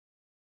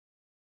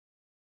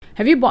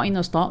Have you bought in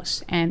the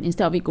stocks and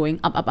instead of it going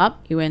up, up,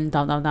 up, it went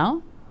down, down,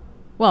 down?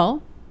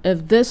 Well,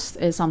 if this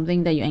is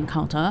something that you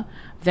encounter,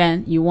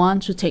 then you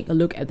want to take a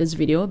look at this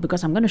video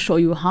because I'm going to show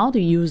you how to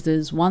use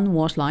this one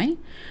wash line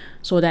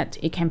so that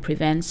it can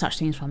prevent such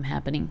things from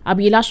happening. I'll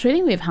be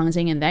illustrating with Hang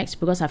Seng Index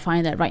because I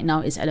find that right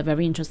now it's at a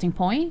very interesting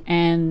point,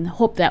 and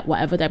hope that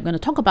whatever that I'm going to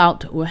talk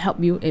about will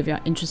help you if you're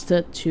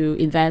interested to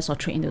invest or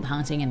trade into the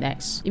Hang Seng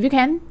Index. If you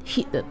can,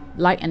 hit the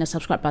like and the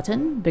subscribe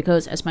button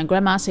because as my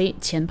grandma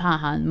said, 钱怕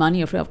寒,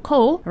 money afraid of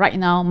cold. Right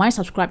now, my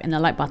subscribe and the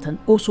like button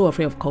also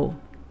afraid of cold.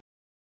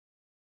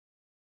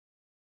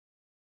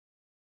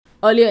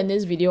 Earlier in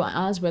this video, I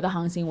asked whether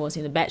Hang Seng was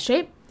in a bad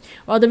shape.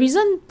 Well, the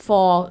reason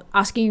for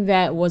asking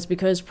that was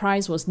because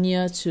price was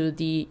near to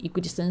the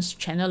equidistance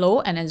channel low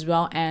and as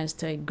well as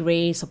the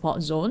grey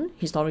support zone,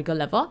 historical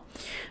level.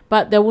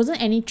 But there wasn't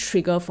any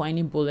trigger for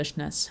any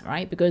bullishness,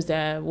 right? Because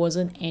there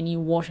wasn't any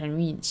wash and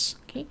rinse.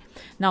 Okay.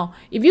 Now,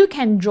 if you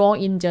can draw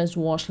in just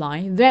wash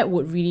line, that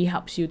would really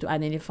help you to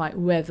identify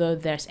whether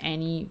there's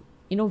any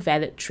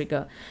valid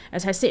trigger.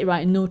 As I said,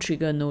 right, no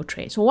trigger, no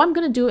trade. So what I'm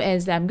going to do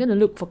is that I'm going to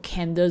look for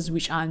candles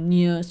which are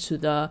near to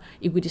the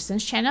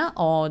equidistance channel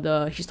or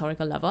the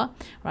historical level,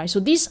 right?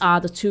 So these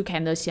are the two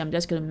candles here. I'm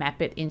just going to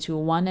map it into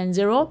 1 and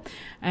 0.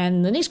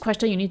 And the next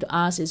question you need to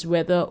ask is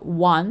whether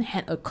 1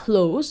 had a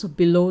close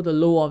below the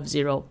low of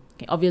 0.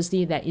 Okay,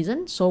 obviously that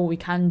isn't, so we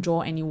can't draw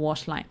any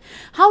wash line.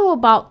 How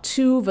about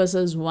 2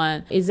 versus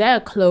 1? Is there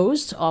a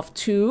close of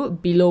 2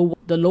 below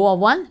the low of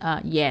 1?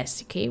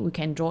 Yes. Okay, we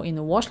can draw in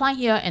the wash line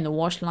here, and the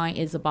wash line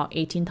is about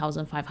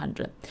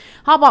 18,500.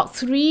 How about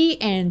 3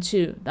 and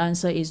 2? The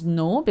answer is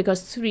no,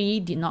 because 3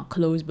 did not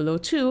close below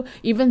 2,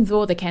 even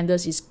though the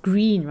candles is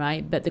green,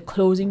 right? But the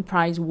closing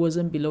price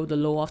wasn't below the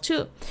low of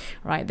 2,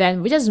 right?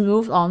 Then we just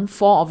moved on.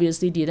 4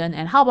 obviously didn't.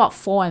 And how about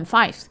 4 and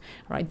 5?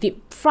 Right?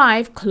 Did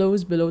 5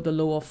 close below the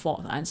low of 4?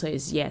 The answer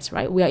is yes,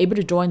 right? We are able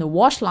to draw in the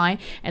wash line,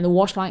 and the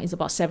wash line is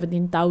about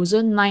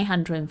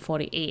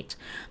 17,948.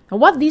 Now,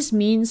 what this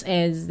means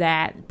is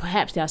that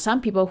perhaps there are some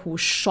people who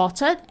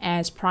shorted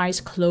as price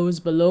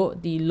closed below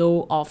the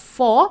low of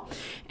 4,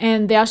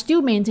 and they are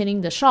still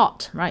maintaining the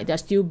short, right? They're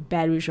still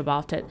bearish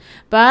about it.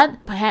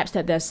 But perhaps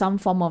that there's some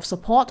form of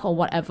support or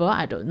whatever,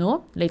 I don't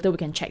know. Later we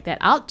can check that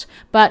out.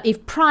 But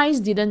if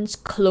price didn't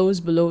close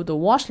below the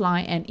wash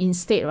line and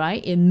instead,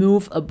 right, it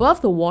moved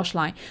above the wash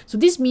line. So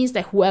this means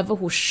that whoever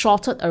who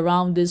shorted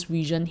around this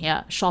region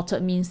here,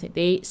 shorted means that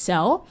they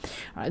sell,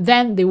 right,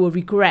 then they will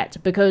regret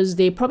because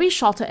they probably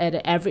shorted at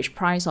an average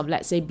price of,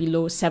 let's say,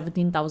 below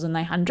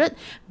 17,900.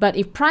 But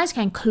if price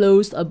can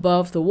close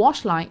above the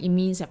wash line, it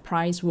means that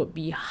price would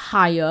be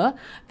higher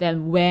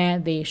than where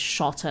they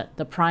shorted,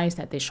 the price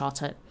that they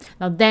shorted.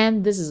 Now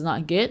then, this is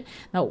not good.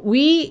 Now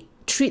we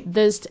treat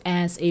this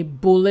as a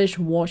bullish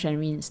wash and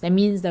rinse. That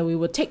means that we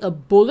will take a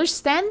bullish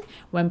stand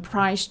when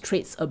price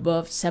trades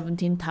above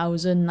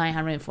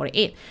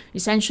 17,948.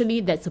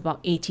 Essentially, that's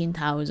about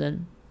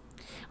 18,000.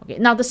 Okay,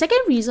 now the second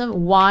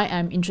reason why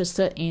I'm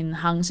interested in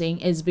Hang Seng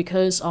is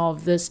because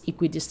of this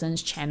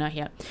equidistance channel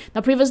here.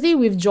 Now previously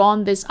we've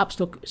drawn this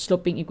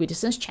upsloping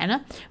equidistance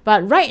channel,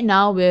 but right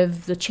now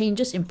with the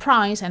changes in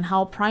price and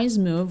how price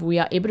move, we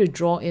are able to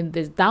draw in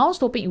this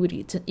downsloping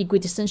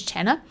equidistance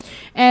channel.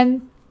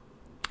 And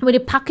when you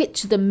park it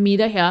to the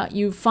middle here,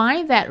 you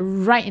find that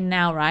right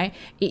now, right,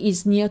 it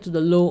is near to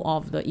the low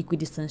of the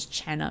equidistance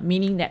channel,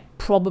 meaning that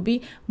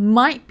probably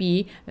might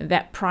be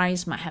that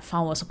price might have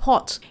found a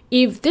support.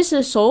 If this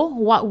is so,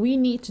 what we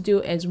need to do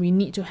is we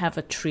need to have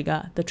a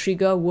trigger. The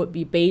trigger would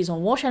be based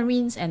on wash and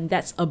rinse, and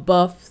that's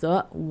above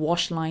the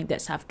wash line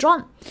that's I've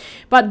drawn.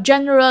 But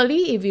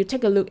generally, if you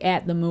take a look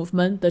at the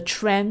movement, the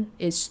trend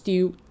is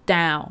still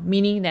down,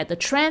 meaning that the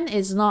trend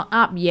is not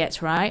up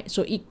yet, right?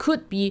 So it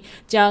could be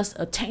just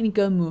a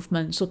technical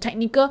movement. So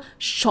technical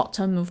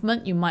short-term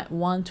movement, you might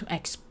want to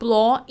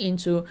explore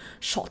into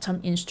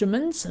short-term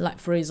instruments, like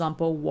for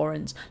example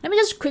warrants. Let me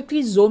just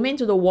quickly zoom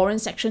into the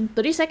warrant section,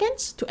 30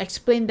 seconds to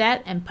explain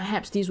that, and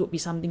perhaps this would be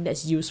something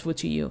that's useful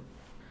to you.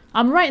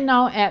 I'm right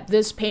now at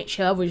this page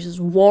here, which is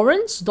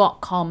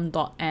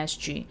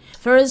warrants.com.sg.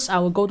 First, I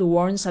will go to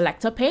warrant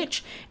selector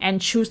page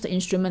and choose the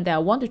instrument that I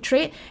want to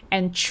trade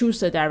and choose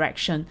the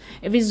direction.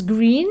 If it's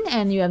green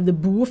and you have the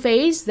bull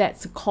phase,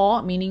 that's a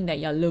call, meaning that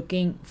you're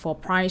looking for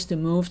price to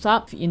move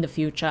up in the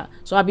future.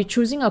 So I'll be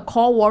choosing a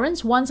call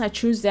warrants. Once I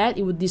choose that,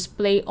 it will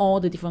display all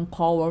the different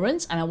call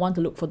warrants, and I want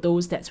to look for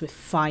those that's with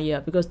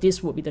fire because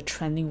this will be the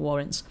trending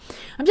warrants.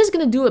 I'm just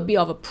going to do a bit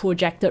of a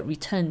projected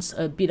returns,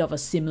 a bit of a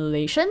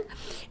simulation.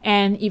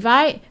 And if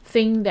I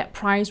think that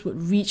price would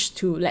reach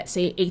to, let's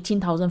say,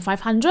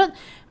 18,500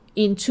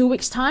 in 2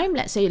 weeks time,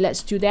 let's say,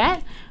 let's do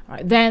that,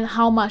 right, then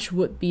how much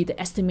would be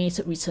the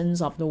estimated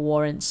returns of the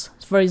warrants?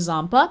 For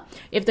example,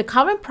 if the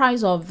current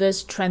price of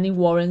this trending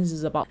warrants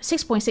is about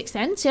 6.6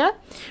 cents here,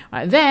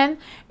 right, then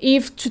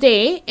if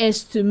today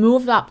is to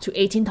move up to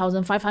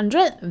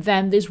 18,500,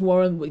 then this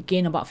warrant would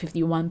gain about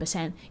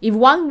 51%. If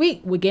 1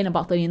 week would gain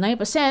about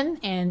 39%,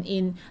 and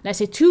in, let's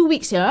say, 2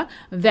 weeks here,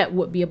 that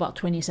would be about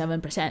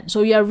 27%.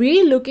 So you're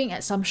really looking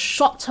at some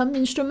short-term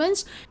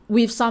instruments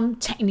with some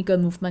technical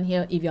movement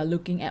here if you're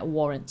looking at that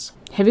warrants.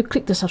 Have you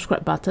clicked the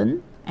subscribe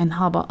button? And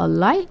how about a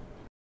like?